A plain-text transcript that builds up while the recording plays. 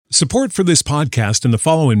Support for this podcast and the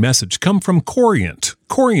following message come from Corient.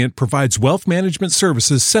 Corient provides wealth management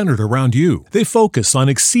services centered around you. They focus on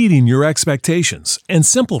exceeding your expectations and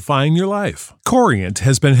simplifying your life. Corient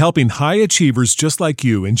has been helping high achievers just like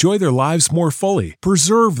you enjoy their lives more fully,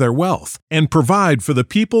 preserve their wealth, and provide for the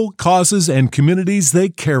people, causes, and communities they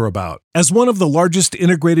care about. As one of the largest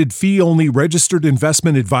integrated fee-only registered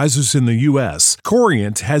investment advisors in the U.S.,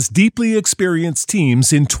 Corient has deeply experienced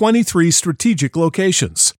teams in 23 strategic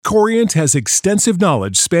locations. Corient has extensive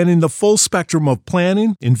knowledge spanning the full spectrum of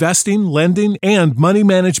planning, investing, lending, and money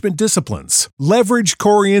management disciplines. Leverage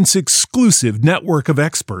Corient's exclusive network of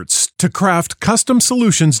experts to craft custom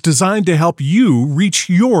solutions designed to help you reach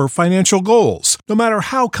your financial goals, no matter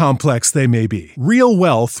how complex they may be. Real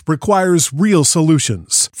wealth requires real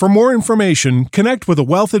solutions. For more information, connect with a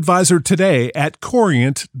wealth advisor today at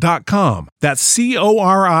Corient.com. That's Corient.com.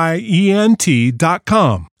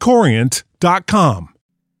 Corient.com.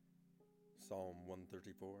 Psalm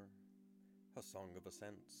 134, a song of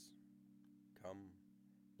ascents. Come,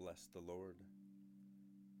 bless the Lord.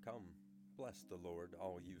 Come, bless the Lord,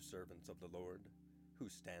 all you servants of the Lord, who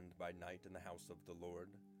stand by night in the house of the Lord.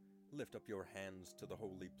 Lift up your hands to the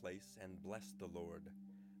holy place and bless the Lord.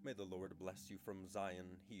 May the Lord bless you from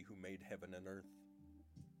Zion, he who made heaven and earth.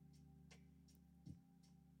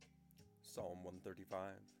 Psalm 135.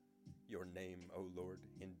 Your name, O Lord,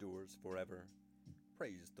 endures forever.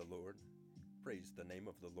 Praise the Lord. Praise the name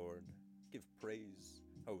of the Lord. Give praise,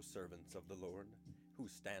 O servants of the Lord, who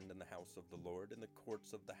stand in the house of the Lord, in the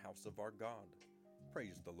courts of the house of our God.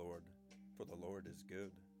 Praise the Lord, for the Lord is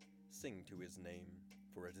good. Sing to his name,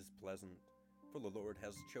 for it is pleasant. For the Lord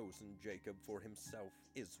has chosen Jacob for himself,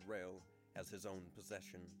 Israel as his own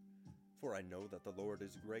possession. For I know that the Lord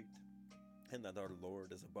is great, and that our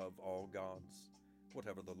Lord is above all gods.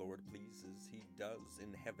 Whatever the Lord pleases, he does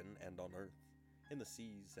in heaven and on earth, in the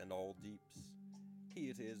seas and all deeps. He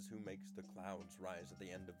it is who makes the clouds rise at the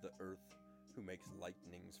end of the earth, who makes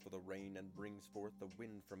lightnings for the rain and brings forth the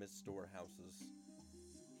wind from his storehouses.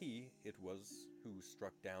 He it was who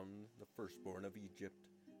struck down the firstborn of Egypt,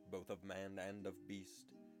 both of man and of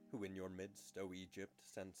beast, who in your midst, O Egypt,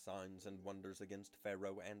 sent signs and wonders against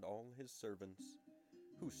Pharaoh and all his servants,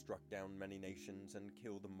 who struck down many nations and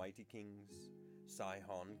killed mighty kings,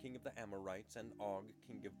 Sihon, king of the Amorites, and Og,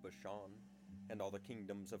 king of Bashan, and all the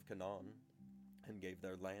kingdoms of Canaan, and gave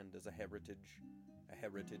their land as a heritage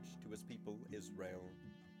to his people Israel.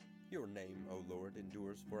 Your name, O Lord,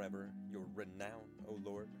 endures forever, your renown, O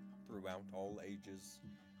Lord, throughout all ages.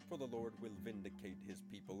 For the Lord will vindicate his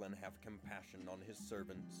people and have compassion on his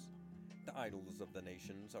servants. The idols of the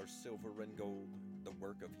nations are silver and gold, the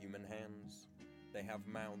work of human hands. They have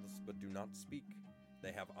mouths but do not speak.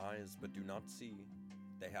 They have eyes but do not see.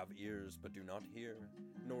 They have ears but do not hear,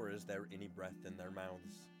 nor is there any breath in their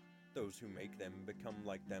mouths. Those who make them become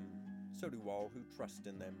like them, so do all who trust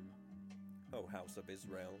in them. O house of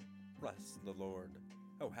Israel, bless the Lord.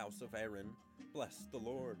 O house of Aaron, bless the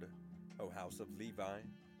Lord. O house of Levi,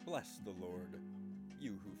 bless the Lord.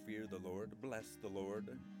 You who fear the Lord, bless the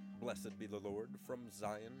Lord. Blessed be the Lord from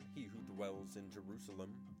Zion, he who dwells in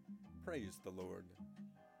Jerusalem. Praise the Lord.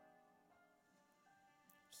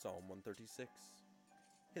 Psalm 136.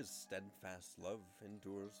 His steadfast love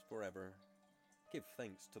endures forever. Give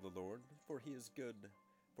thanks to the Lord, for he is good,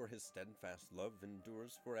 for his steadfast love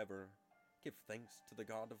endures forever. Give thanks to the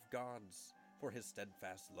God of gods, for his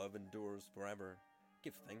steadfast love endures forever.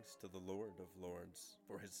 Give thanks to the Lord of lords,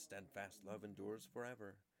 for his steadfast love endures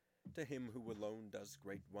forever. To him who alone does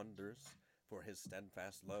great wonders, for his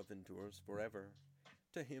steadfast love endures forever.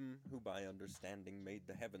 To him who by understanding made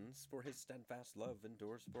the heavens, for his steadfast love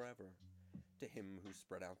endures forever. To him who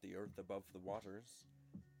spread out the earth above the waters,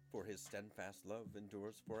 for his steadfast love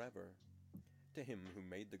endures forever. To him who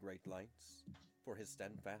made the great lights, for his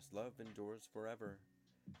steadfast love endures forever.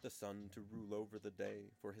 The sun to rule over the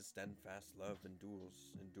day, for his steadfast love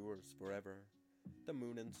endures forever. The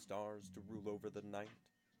moon and stars to rule over the night,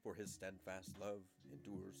 for his steadfast love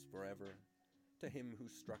endures forever. To him who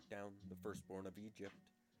struck down the firstborn of Egypt,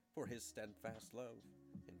 for his steadfast love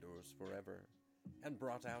endures forever, and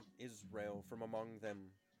brought out Israel from among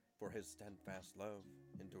them, for his steadfast love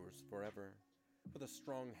endures forever, with a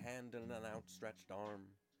strong hand and an outstretched arm,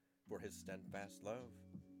 for his steadfast love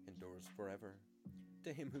endures forever.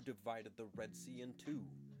 To him who divided the Red Sea in two,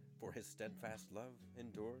 for his steadfast love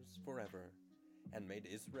endures forever, and made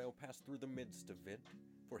Israel pass through the midst of it,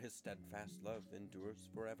 for his steadfast love endures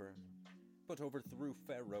forever, but overthrew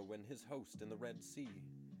Pharaoh and his host in the Red Sea,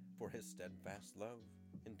 for his steadfast love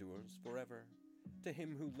endures forever. To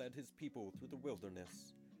him who led his people through the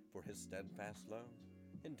wilderness, for his steadfast love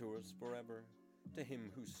endures forever, to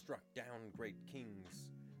him who struck down great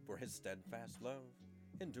kings, for his steadfast love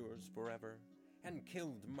endures forever, and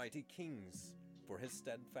killed mighty kings, for his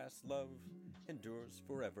steadfast love endures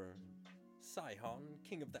forever. Sihon,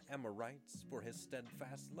 king of the Amorites, for his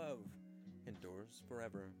steadfast love endures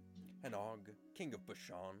forever, and Og, king of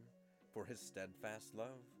Bashan, for his steadfast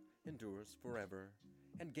love endures forever,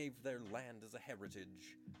 and gave their land as a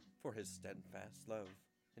heritage, for his steadfast love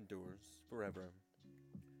endures forever.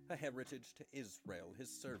 A heritage to Israel, his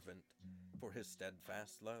servant, for his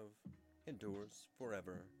steadfast love endures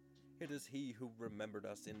forever. It is he who remembered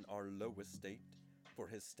us in our low estate, for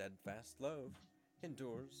his steadfast love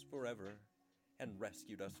endures forever, and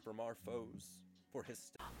rescued us from our foes, for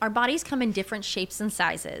his Our bodies come in different shapes and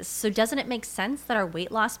sizes, so doesn't it make sense that our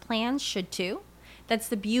weight loss plans should too? That's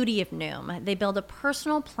the beauty of Noom. They build a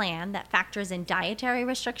personal plan that factors in dietary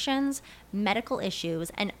restrictions, medical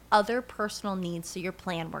issues, and other personal needs so your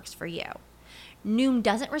plan works for you. Noom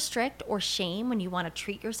doesn't restrict or shame when you want to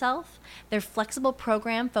treat yourself. Their flexible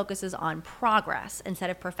program focuses on progress instead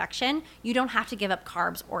of perfection. You don't have to give up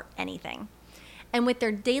carbs or anything. And with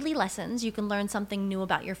their daily lessons, you can learn something new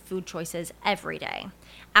about your food choices every day.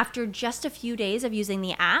 After just a few days of using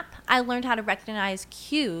the app, I learned how to recognize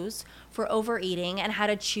cues for overeating and how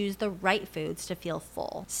to choose the right foods to feel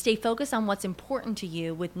full. Stay focused on what's important to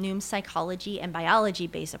you with Noom's psychology and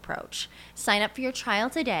biology-based approach. Sign up for your trial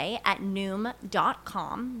today at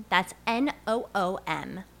Noom.com. That's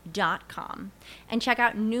Noom.com. And check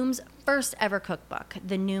out Noom's first ever cookbook,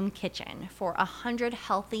 The Noom Kitchen, for 100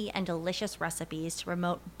 healthy and delicious recipes to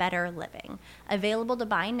promote better living. Available to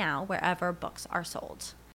buy now wherever books are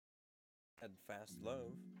sold. steadfast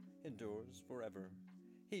love endures forever.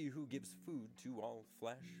 He who gives food to all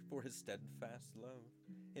flesh, for his steadfast love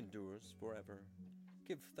endures forever.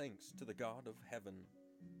 Give thanks to the God of heaven,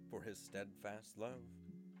 for his steadfast love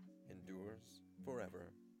endures forever.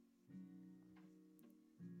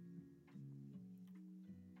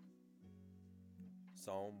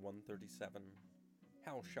 Psalm 137.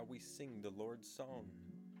 How shall we sing the Lord's song?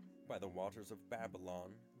 By the waters of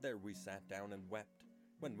Babylon, there we sat down and wept,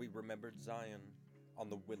 when we remembered Zion. On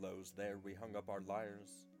the willows there we hung up our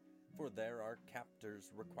lyres, for there our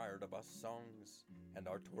captors required of us songs, and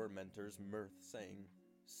our tormentors mirth, saying,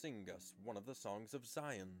 Sing us one of the songs of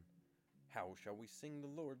Zion. How shall we sing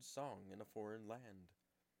the Lord's song in a foreign land?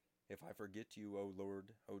 If I forget you, O Lord,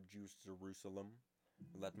 O Jerusalem,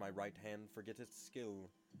 let my right hand forget its skill,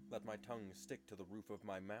 let my tongue stick to the roof of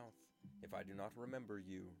my mouth, if I do not remember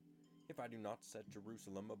you, if I do not set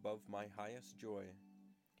Jerusalem above my highest joy.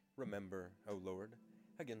 Remember, O Lord,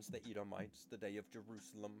 against the Edomites the day of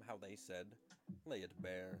Jerusalem, how they said, lay it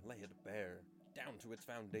bare, down to its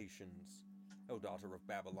foundations. O daughter of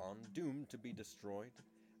Babylon, doomed to be destroyed,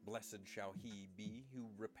 blessed shall he be who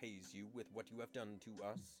repays you with what you have done to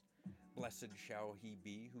us. Blessed shall he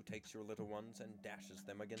be who takes your little ones and dashes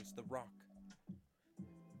them against the rock.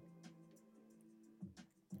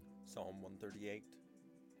 Psalm 138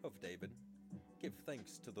 of David. Give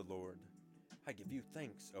thanks to the Lord. I give you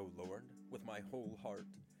thanks, O Lord, with my whole heart.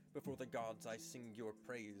 Before the gods I sing your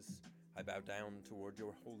praise. I bow down toward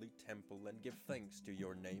your holy temple and give thanks to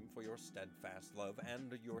your name for your steadfast love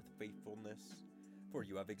and your faithfulness. For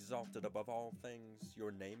you have exalted above all things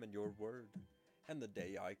your name and your word. And the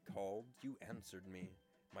day I called, you answered me.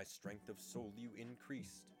 My strength of soul you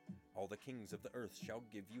increased. All the kings of the earth shall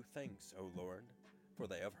give you thanks, O Lord. For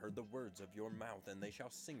they have heard the words of your mouth, and they shall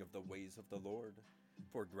sing of the ways of the Lord.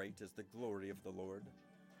 For great is the glory of the Lord.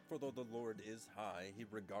 For though the Lord is high, he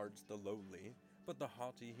regards the lowly, but the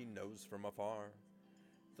haughty he knows from afar.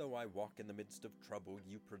 Though I walk in the midst of trouble,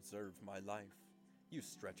 you preserve my life. You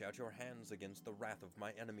stretch out your hands against the wrath of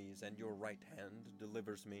my enemies, and your right hand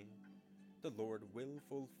delivers me. The Lord will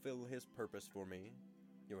fulfill his purpose for me.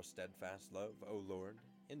 Your steadfast love, O Lord,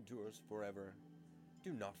 endures forever.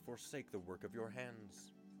 Do not forsake the work of your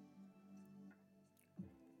hands.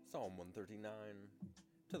 Psalm 139.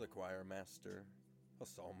 To the choir master, a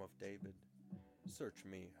psalm of David. Search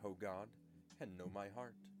me, O God, and know my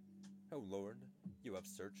heart. O Lord, you have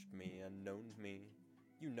searched me and known me.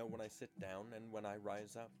 You know when I sit down and when I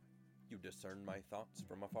rise up. You discern my thoughts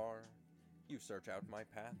from afar. You search out my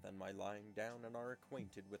path and my lying down, and are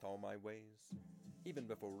acquainted with all my ways. Even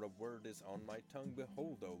before a word is on my tongue,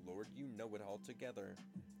 behold, O Lord, you know it altogether.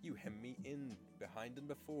 You hem me in, behind and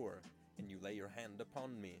before, and you lay your hand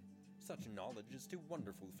upon me. Such knowledge is too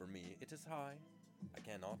wonderful for me. It is high. I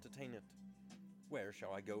cannot attain it. Where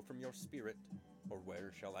shall I go from your spirit? Or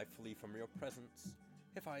where shall I flee from your presence?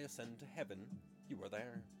 If I ascend to heaven, you are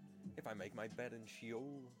there. If I make my bed in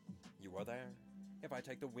Sheol, you are there. If I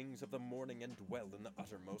take the wings of the morning and dwell in the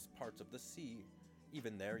uttermost parts of the sea,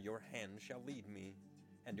 even there your hand shall lead me,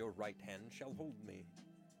 and your right hand shall hold me.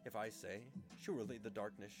 If I say, surely the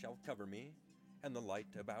darkness shall cover me, and the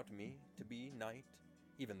light about me to be night,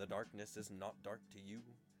 even the darkness is not dark to you.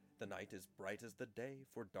 The night is bright as the day,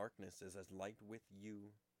 for darkness is as light with you.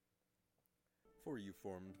 For you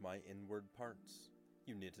formed my inward parts,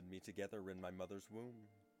 you knitted me together in my mother's womb.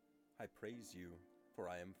 I praise you, for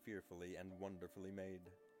I am fearfully and wonderfully made.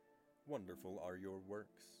 Wonderful are your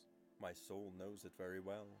works, my soul knows it very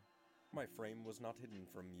well. My frame was not hidden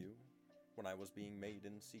from you, when I was being made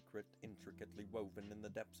in secret, intricately woven in the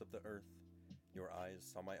depths of the earth. Your eyes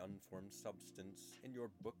saw my unformed substance, in your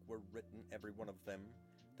book were written every one of them,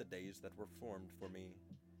 the days that were formed for me,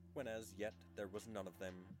 when as yet there was none of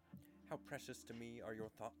them. How precious to me are your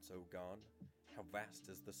thoughts, O God! How vast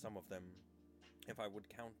is the sum of them! If I would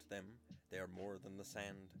count them, they are more than the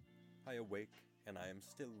sand. I awake, and I am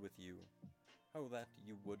still with you. Oh, that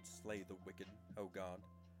you would slay the wicked, O God!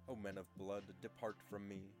 O men of blood, depart from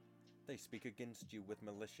me. They speak against you with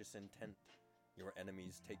malicious intent. Your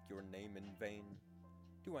enemies take your name in vain.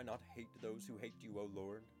 Do I not hate those who hate you, O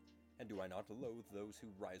Lord? And do I not loathe those who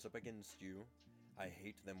rise up against you? I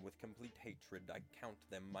hate them with complete hatred. I count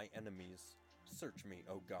them my enemies. Search me,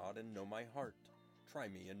 O God, and know my heart. Try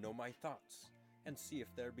me and know my thoughts, and see if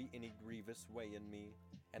there be any grievous way in me,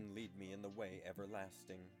 and lead me in the way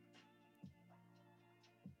everlasting.